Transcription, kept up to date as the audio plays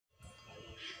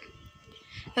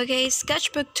Okay,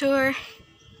 sketchbook tour,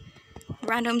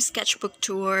 random sketchbook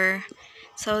tour.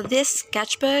 So this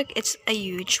sketchbook, it's a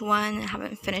huge one. I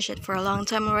haven't finished it for a long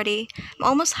time already. I'm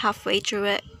almost halfway through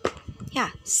it.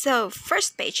 Yeah, so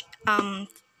first page.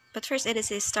 But first it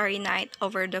is a Starry Night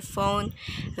over the phone,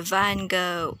 Van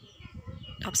Gogh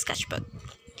of sketchbook.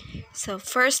 So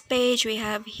first page we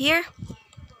have here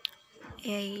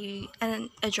a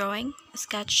drawing, a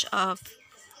sketch of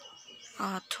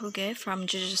Toge from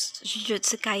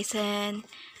Jujutsu Kaisen.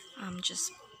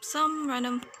 Just some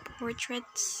random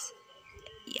portraits.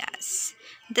 Yes,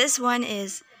 this one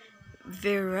is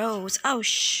Vero's.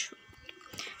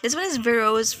 This one is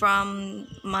Vero's from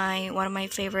my one of my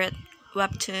favorite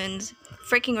webtoons,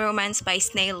 Freaking Romance by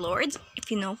Snail Lord.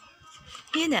 If you know,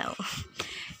 you know.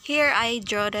 Here I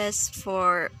draw this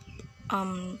for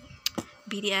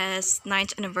BTS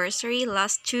 9th anniversary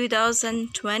last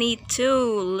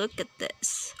 2022. Look at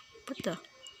this. What the?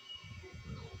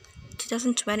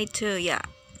 2022, yeah.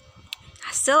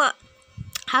 I still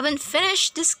haven't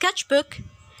finished this sketchbook.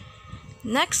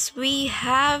 Next we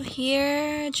have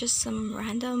here just some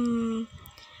random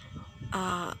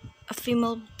a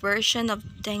female version of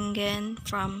Tengen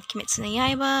from Kimetsu no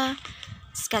Yaiba,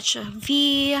 sketch of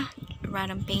V,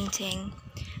 random painting.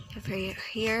 We have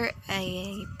here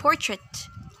a portrait.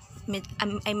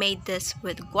 I made this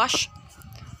with gouache.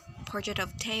 Portrait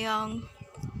of Taeyong.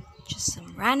 Just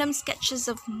some random sketches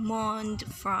of Mond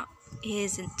from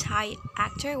his Thai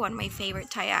actor, one of my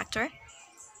favorite Thai actor.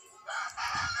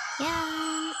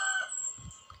 Yeah.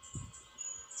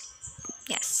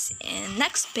 Yes, and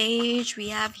next page we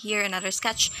have here another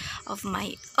sketch of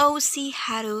my OC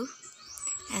Haru,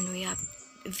 and we have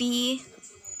V,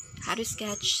 Haru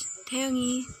sketch,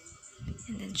 Taeyong-i,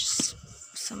 and then just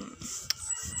some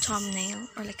thumbnail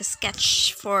or like a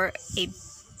sketch for a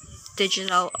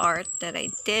digital art that I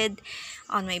did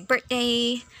on my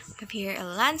birthday. We have here a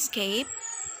landscape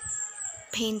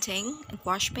painting, a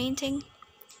gouache painting.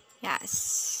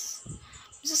 Yes,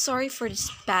 I'm so sorry for this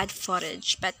bad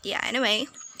footage, but yeah, anyway,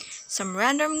 some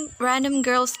random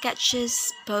girl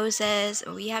sketches, poses.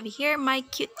 We have here my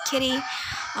cute kitty,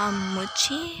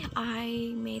 Mochi.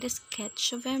 I made a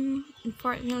sketch of him.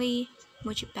 Unfortunately,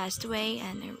 Mochi passed away,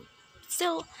 and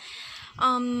still,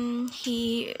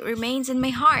 he remains in my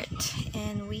heart.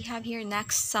 And we have here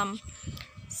next some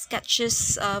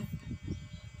sketches of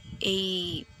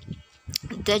a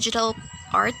digital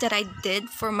art that I did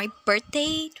for my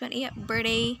birthday, 20th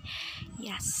birthday.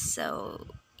 Yes, so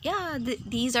yeah,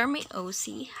 these are my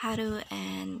OC, Haru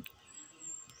and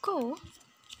Ko.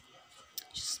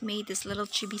 Just made this little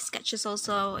chibi sketches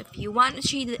also. If you want to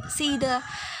see the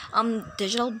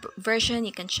digital version,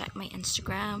 you can check my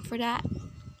Instagram for that.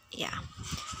 Yeah.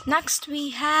 Next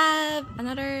we have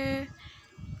another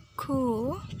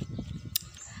cool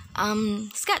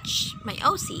sketch, my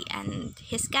OC and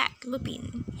his cat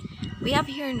Lupin. We have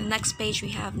here in the next page we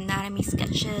have Nanami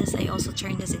sketches. I also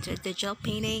turned this into a digital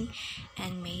painting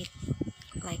and made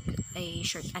like a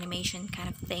short animation kind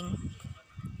of thing.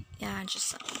 Yeah, just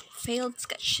some failed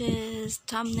sketches,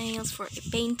 thumbnails for a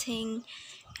painting.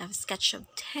 I have a sketch of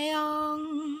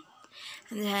Taeyong,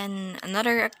 and then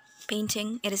another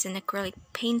painting. It is an acrylic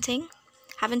painting.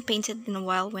 Haven't painted in a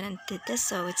while when I did this,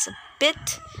 so it's a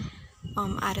bit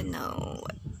I don't know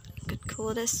what I could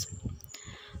call this.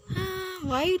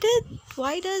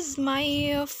 Why does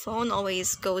my phone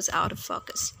always goes out of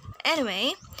focus?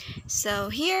 Anyway, so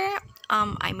here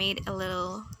I made a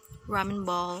little ramen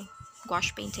ball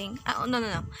gouache painting. Oh no.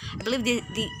 I believe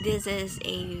this is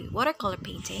a watercolor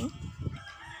painting,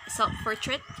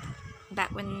 self-portrait.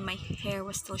 Back when my hair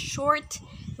was still short,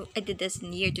 I did this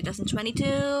in the year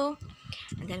 2022.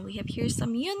 And then we have here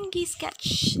some Yoongi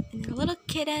sketch, and a little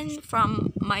kitten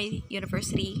from my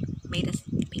university made a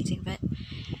painting of it.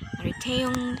 Another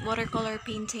Taeyong watercolor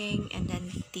painting, and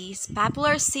then this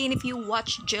popular scene if you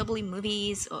watch Ghibli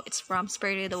movies. Oh, it's from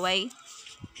Spirited Away.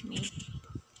 I made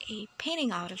a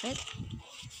painting out of it.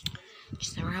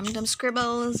 Just a random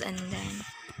scribbles, and then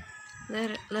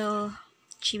little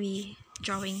chibi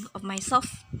drawing of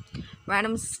myself.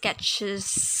 Random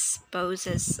sketches,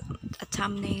 poses, a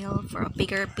thumbnail for a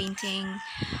bigger painting.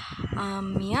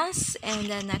 Yes, and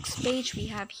the next page we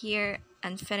have here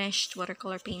unfinished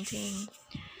watercolor painting.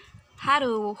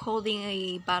 Haru holding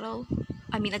a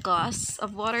glass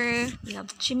of water. We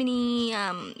have chimney,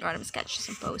 random sketches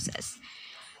and poses.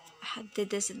 I did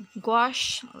this in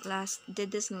gouache.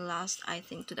 Did this in last I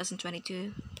think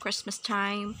 2022 Christmas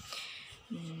time.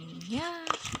 Yeah,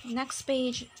 next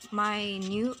page, my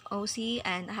new OC,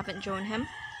 and I haven't drawn him.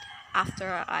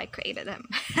 after I created him.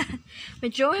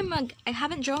 But I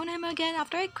haven't drawn him again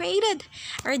after I created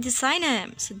or designed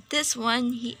him. So this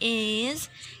one, he is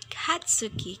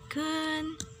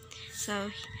Katsuki-kun.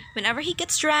 So whenever he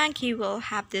gets drunk, he will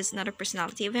have this another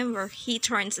personality of him where he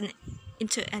turns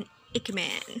into an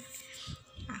Ikemen.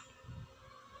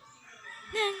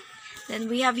 Then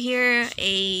we have here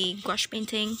a gouache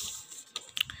painting.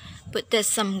 Put this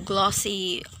some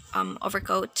glossy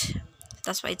overcoat.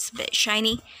 That's why it's a bit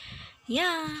shiny.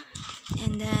 Yeah,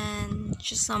 and then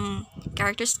just some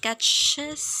character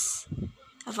sketches.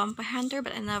 A vampire hunter,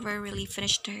 but I never really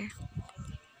finished her.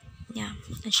 Yeah,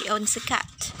 and she owns a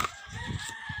cat.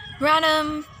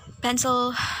 Random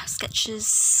pencil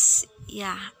sketches.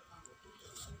 Yeah,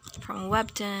 from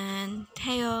Webtoon,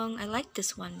 Taeyong. I like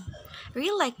this one. I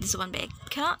really like this one, but I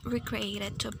cannot recreate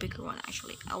it to a bigger one.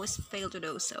 Actually, I always fail to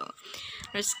do so.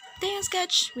 There's Taeyong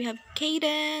sketch. We have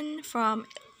Kaden from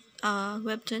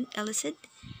Webtoon Elicit.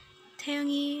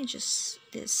 Nekoyang-i, just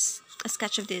a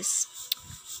sketch of this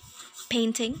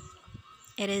painting.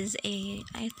 It is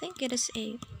I think it is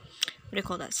a, what do you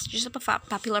call that? Just a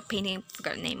popular painting.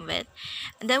 Forgot the name of it.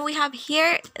 And then we have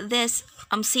here this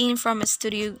scene from a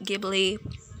Studio Ghibli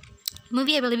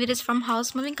movie. I believe it is from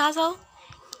House Moving Castle.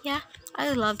 Yeah,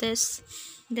 I love this.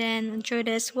 Then enjoy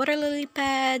this water lily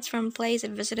pads from a place I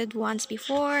visited once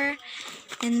before.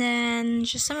 And then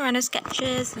just some random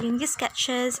sketches, Yungi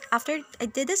sketches. I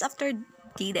did this after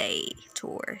D-Day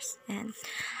tours, and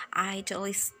I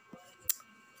totally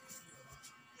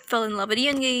fell in love with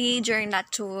Yungi during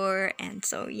that tour. And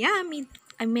so yeah,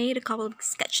 I made a couple of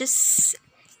sketches.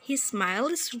 His smile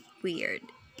is weird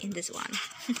in this one.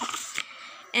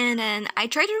 And then I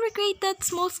tried to recreate that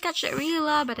small sketch that I really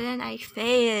love, but then I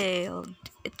failed.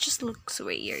 It just looks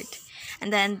weird.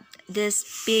 And then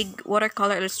this big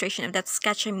watercolor illustration of that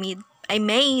sketch I made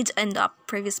in the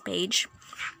previous page.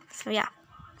 So yeah,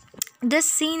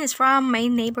 this scene is from My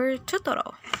Neighbor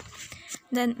Totoro.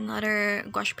 Then another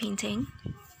gouache painting,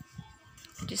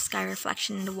 just sky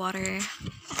reflection in the water.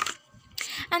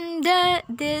 And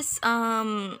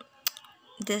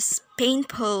this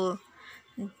painful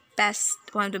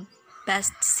one of the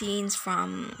best scenes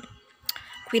from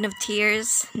Queen of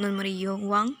Tears, Nonmori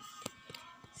Yongwang.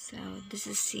 So this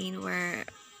is a scene where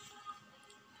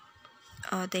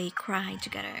they cry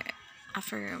together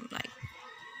after, like,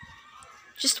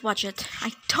 just watch it.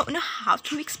 I don't know how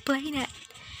to explain it.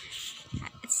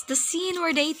 It's the scene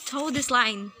where they told this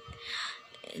line,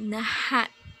 Nahante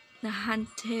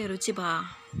ruchiba.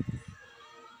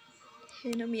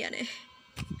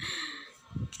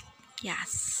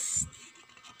 Yes.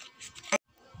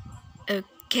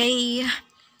 Okay.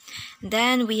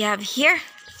 Then we have here,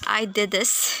 I did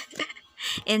this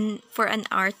for an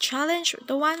art challenge,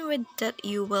 the one with that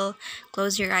you will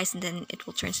close your eyes and then it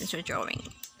will turn into a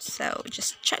drawing. So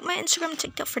just check my Instagram,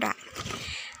 TikTok for that.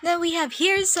 Then we have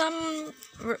here some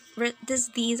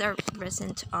these are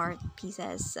recent art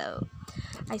pieces. So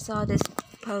I saw this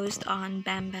post on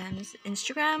Bam Bam's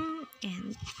Instagram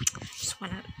and just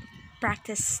wanna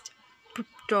practice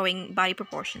drawing body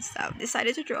proportions. So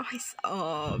decided to draw his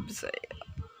abs.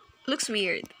 Looks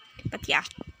weird, but yeah,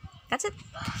 that's it.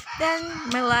 Then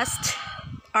my last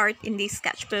art in this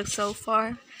sketchbook so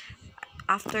far.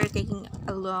 After taking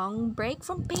a long break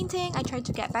from painting, I tried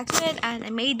to get back to it and I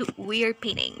made weird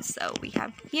paintings. So we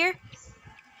have here,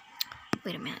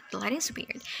 wait a minute, the lighting is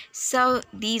weird. So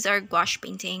these are gouache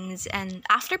paintings, and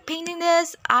after painting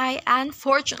this, I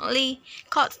unfortunately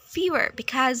caught fever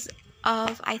because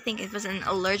of, I think it was an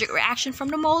allergic reaction from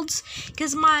the molds,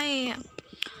 because my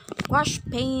gouache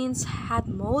paints had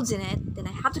molds in it. Then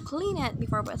I had to clean it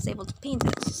before I was able to paint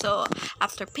it. So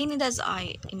after painting this,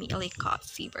 I immediately caught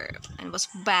fever and it was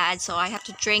bad. So I have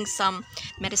to drink some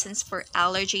medicines for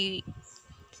allergy,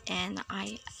 and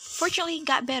I fortunately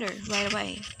got better right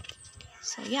away.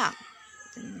 So yeah,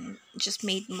 just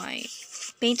made my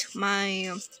paint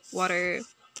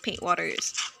waters.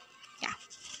 Yeah,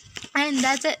 and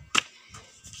that's it.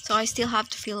 So I still have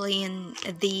to fill in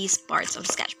these parts of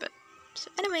the sketchbook. So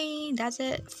anyway, that's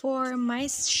it for my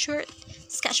short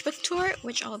sketchbook tour,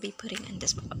 which I'll be putting in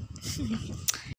this blog.